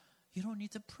out, you don't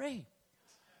need to pray.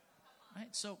 Right?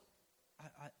 So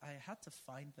I had to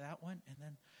find that one. And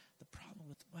then the problem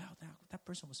with, that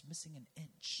person was missing an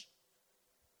inch.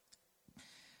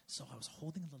 So I was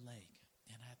holding the leg,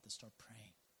 and I had to start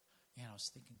praying. And I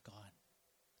was thinking, God,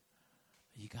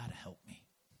 you got to help me.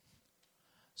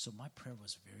 So my prayer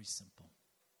was very simple.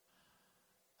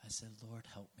 I said, Lord,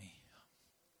 help me.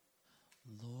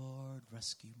 Lord,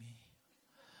 rescue me.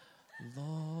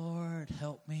 Lord,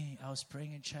 help me. I was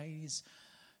praying in Chinese.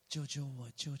 Jojo.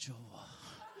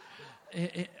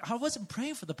 I wasn't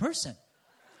praying for the person.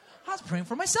 I was praying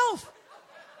for myself.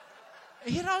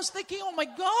 I was thinking, oh my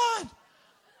God.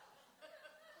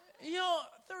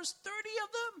 There's 30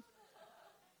 of them.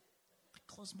 I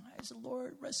closed my eyes and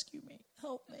Lord, rescue me.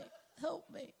 Help me.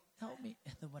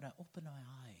 And then when I opened my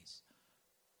eyes,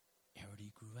 it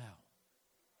already grew out.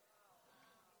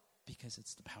 Because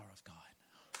it's the power of God.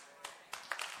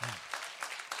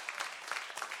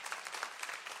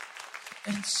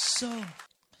 Yeah. And so,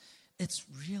 it's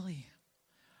really,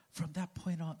 from that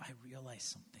point on, I realized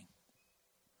something.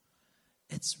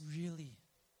 It's really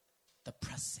the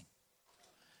pressing.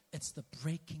 It's the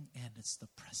breaking and it's the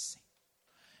pressing.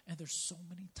 And there's so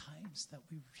many times that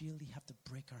we really have to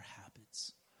break our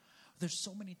habits. There's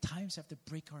so many times we have to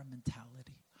break our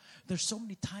mentality. There's so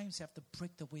many times we have to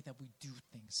break the way that we do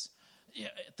things.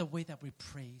 The way that we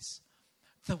praise.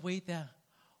 The way that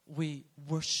we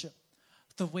worship.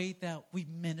 The way that we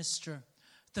minister.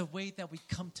 The way that we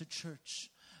come to church.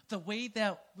 The way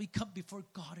that we come before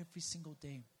God every single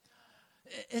day.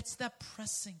 It's that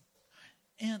pressing.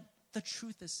 And the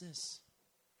truth is this.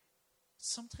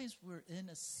 Sometimes we're in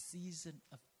a season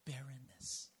of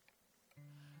barrenness.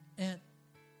 And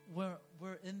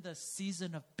we're in the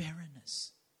season of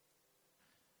barrenness.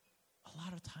 A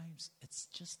lot of times it's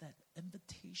just that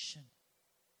invitation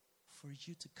for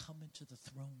you to come into the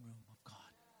throne room of God.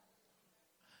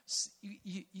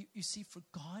 You see, for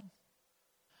God,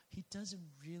 He doesn't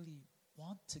really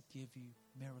want to give you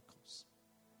miracles.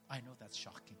 I know that's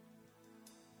shocking.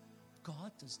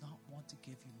 God does not want to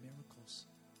give you miracles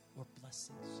or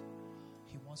blessings.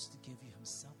 He wants to give you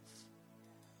Himself.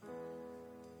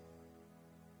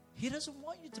 He doesn't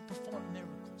want you to perform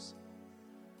miracles.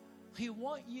 He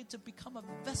wants you to become a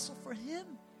vessel for Him.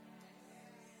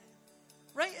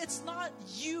 Right? It's not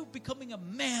you becoming a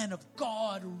man of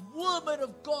God, a woman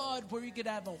of God, where you can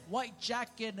have a white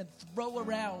jacket and throw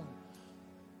around.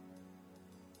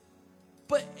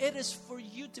 But it is for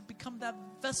you to become that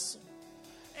vessel.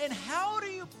 And how do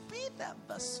you be that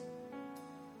vessel?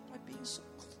 By being so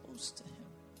close to Him.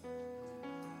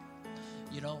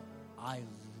 You know, I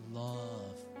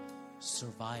love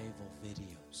survival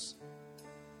videos.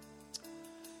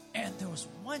 And there was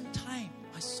one time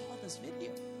I saw this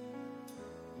video.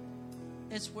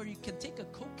 It's where you can take a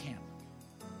Coke can.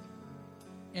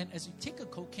 And as you take a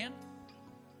Coke can,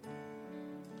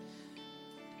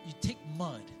 you take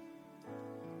mud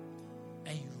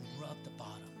and you rub the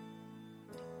bottom.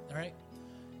 All right?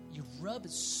 You rub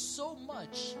it so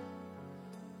much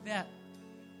that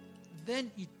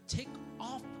then you take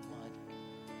off the mud.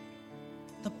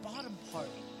 The bottom part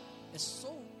is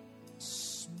so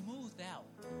smoothed out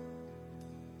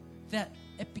that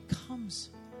it becomes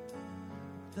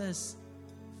this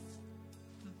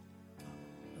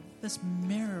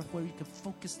mirror where you can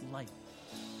focus light.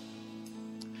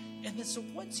 And then so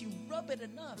once you rub it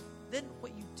enough, then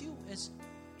what you do is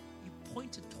you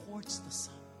point it towards the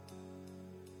sun.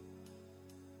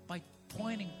 By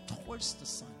pointing towards the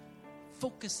sun,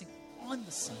 focusing on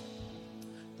the sun,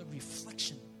 the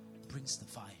reflection brings the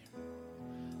fire.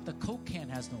 The Coke can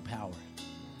has no power.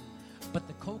 But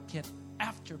the Coke can,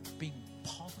 after being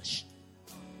polished,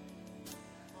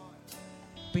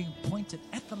 being pointed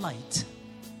at the light,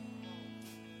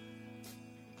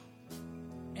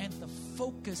 and the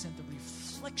focus and the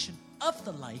reflection of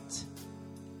the light,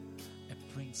 it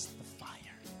brings the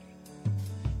fire.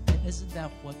 And isn't that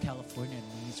what California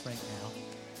needs right now?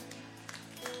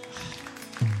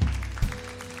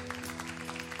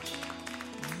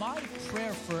 My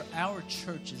prayer for our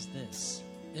church is this.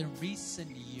 In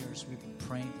recent years, we've been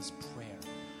praying this prayer.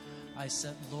 I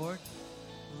said, Lord,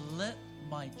 let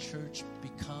my church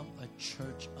become a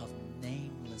church of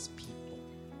nameless people.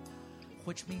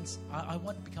 Which means I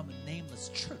want to become a nameless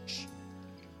church.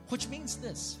 Which means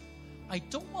this. I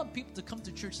don't want people to come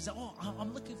to church and say, oh,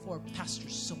 I'm looking for Pastor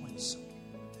so-and-so.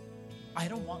 I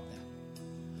don't want that.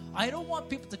 I don't want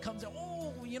people to come and say,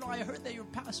 oh, you know, I heard that your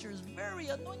pastor is very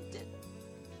anointed.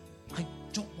 I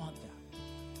don't want that.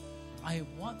 I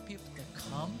want people to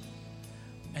come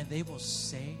and they will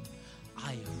say,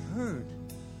 I heard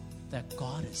that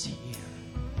God is here.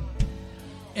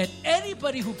 And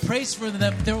anybody who prays for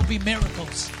them, there will be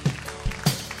miracles.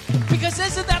 Because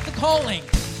isn't that the calling?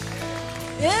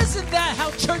 Isn't that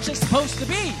how church is supposed to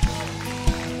be?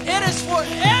 It is for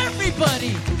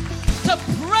everybody to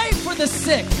pray for the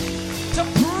sick, to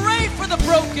pray for the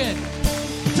broken,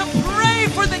 to pray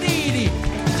for the needy,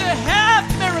 to have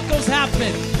miracles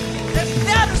happen. And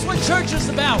that is what church is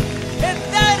about. And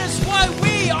that is why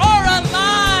we are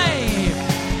alive.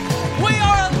 We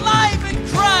are alive in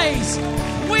Christ.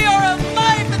 We are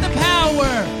alive in the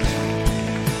power.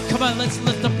 Come on, let's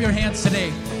lift up your hands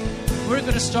today. We're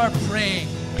going to start praying.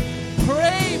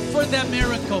 Pray for that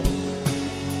miracle.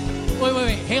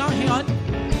 Wait. Hang on.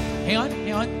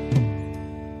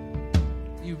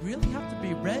 You really have to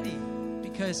be ready.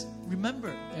 Because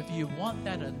remember, if you want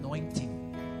that anointing,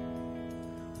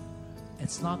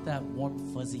 it's not that warm,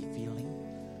 fuzzy feeling.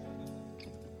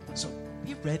 So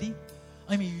be ready.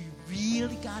 I mean, you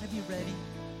really got to be ready.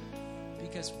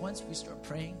 Because once we start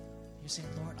praying, you say,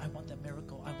 Lord, I want that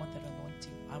miracle. I want that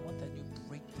anointing. I want that new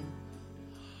breakthrough.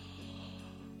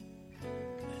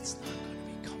 It's not going to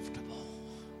be comfortable.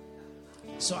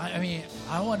 So,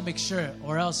 I want to make sure,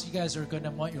 or else you guys are going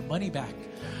to want your money back.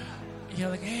 You're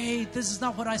like, hey, this is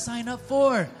not what I signed up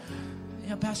for. You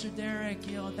know, Pastor Derek,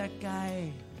 that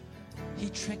guy, he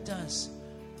tricked us.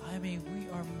 We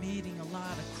are meeting a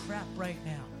lot of crap right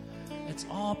now. It's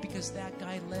all because that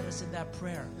guy led us in that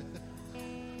prayer.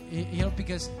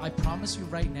 Because I promise you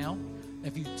right now,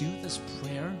 if you do this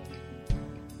prayer,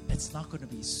 it's not going to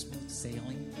be smooth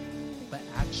sailing, but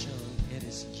actually it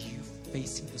is you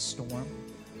facing the storm,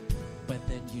 but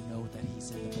then you know that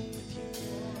He's in the boat with you.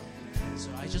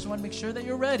 So I just want to make sure that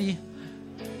you're ready.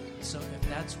 So if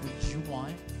that's what you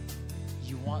want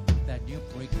that new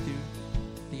breakthrough,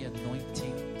 the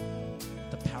anointing,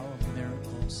 the power of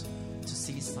miracles, to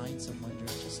see signs of wonder,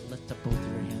 just lift up both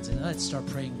your hands and let's start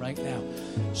praying right now. Come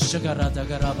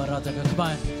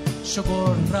on.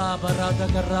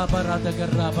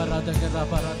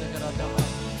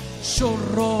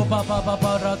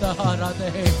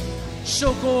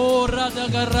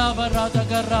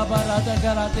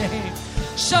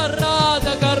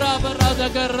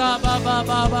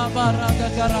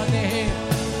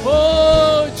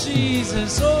 Oh,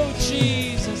 Jesus. Oh,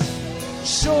 Jesus.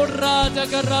 Shorada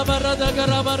garaba rada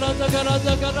garaba rada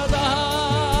garada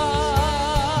garada.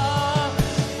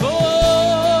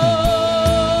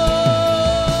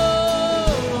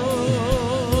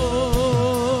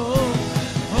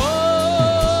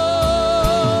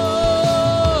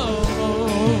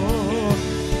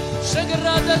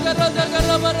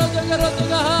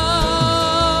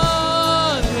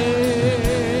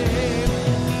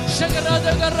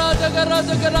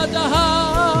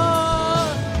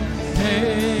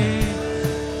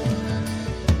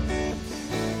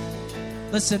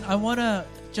 Listen, I want to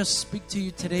just speak to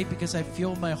you today because I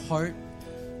feel in my heart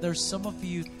there's some of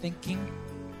you thinking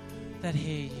that,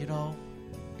 hey, you know,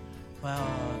 wow,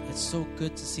 it's so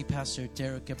good to see Pastor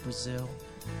Derek in Brazil.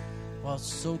 Wow,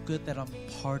 it's so good that I'm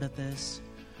part of this.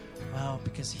 Wow,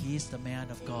 because he's the man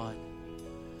of God.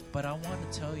 But I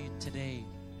want to tell you today,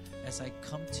 as I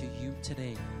come to you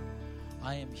today,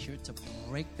 I am here to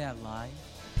break that lie,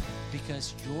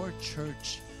 because your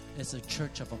church is a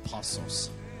church of apostles.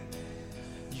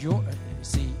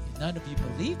 See, none of you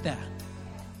believe that.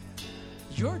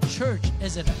 Your church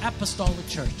is an apostolic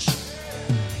church.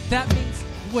 That means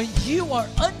when you are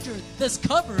under this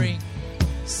covering,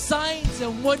 signs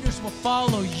and wonders will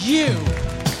follow you.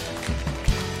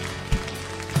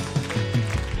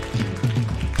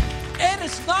 And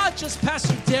it's not just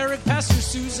Pastor Derek, Pastor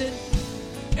Susan.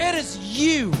 It is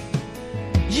you.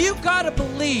 You got to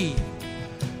believe.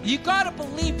 You got to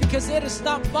believe, because it is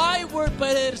not my word,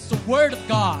 but it is the word of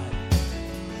God.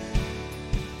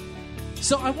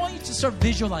 So I want you to start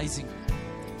visualizing,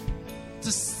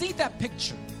 to see that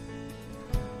picture,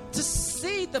 to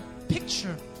see the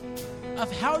picture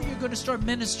of how you're going to start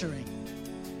ministering.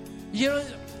 You know,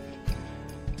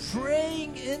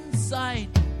 praying inside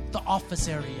the office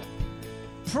area,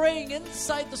 praying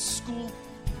inside the school.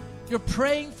 You're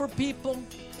praying for people,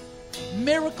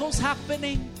 miracles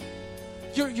happening.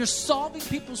 You're solving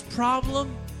people's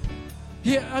problem.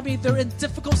 Yeah, I mean, they're in a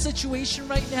difficult situation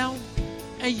right now,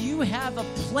 and you have a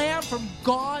plan from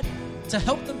God to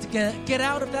help them to get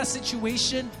out of that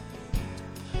situation.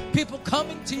 People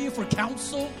coming to you for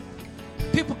counsel.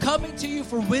 People coming to you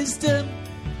for wisdom.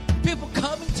 People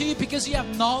coming to you because you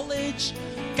have knowledge,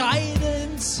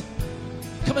 guidance.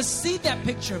 Come and see that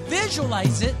picture.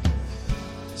 Visualize it.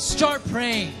 Start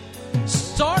praying.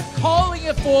 Start calling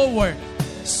it forward.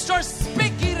 Start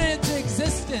speaking it into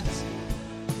existence.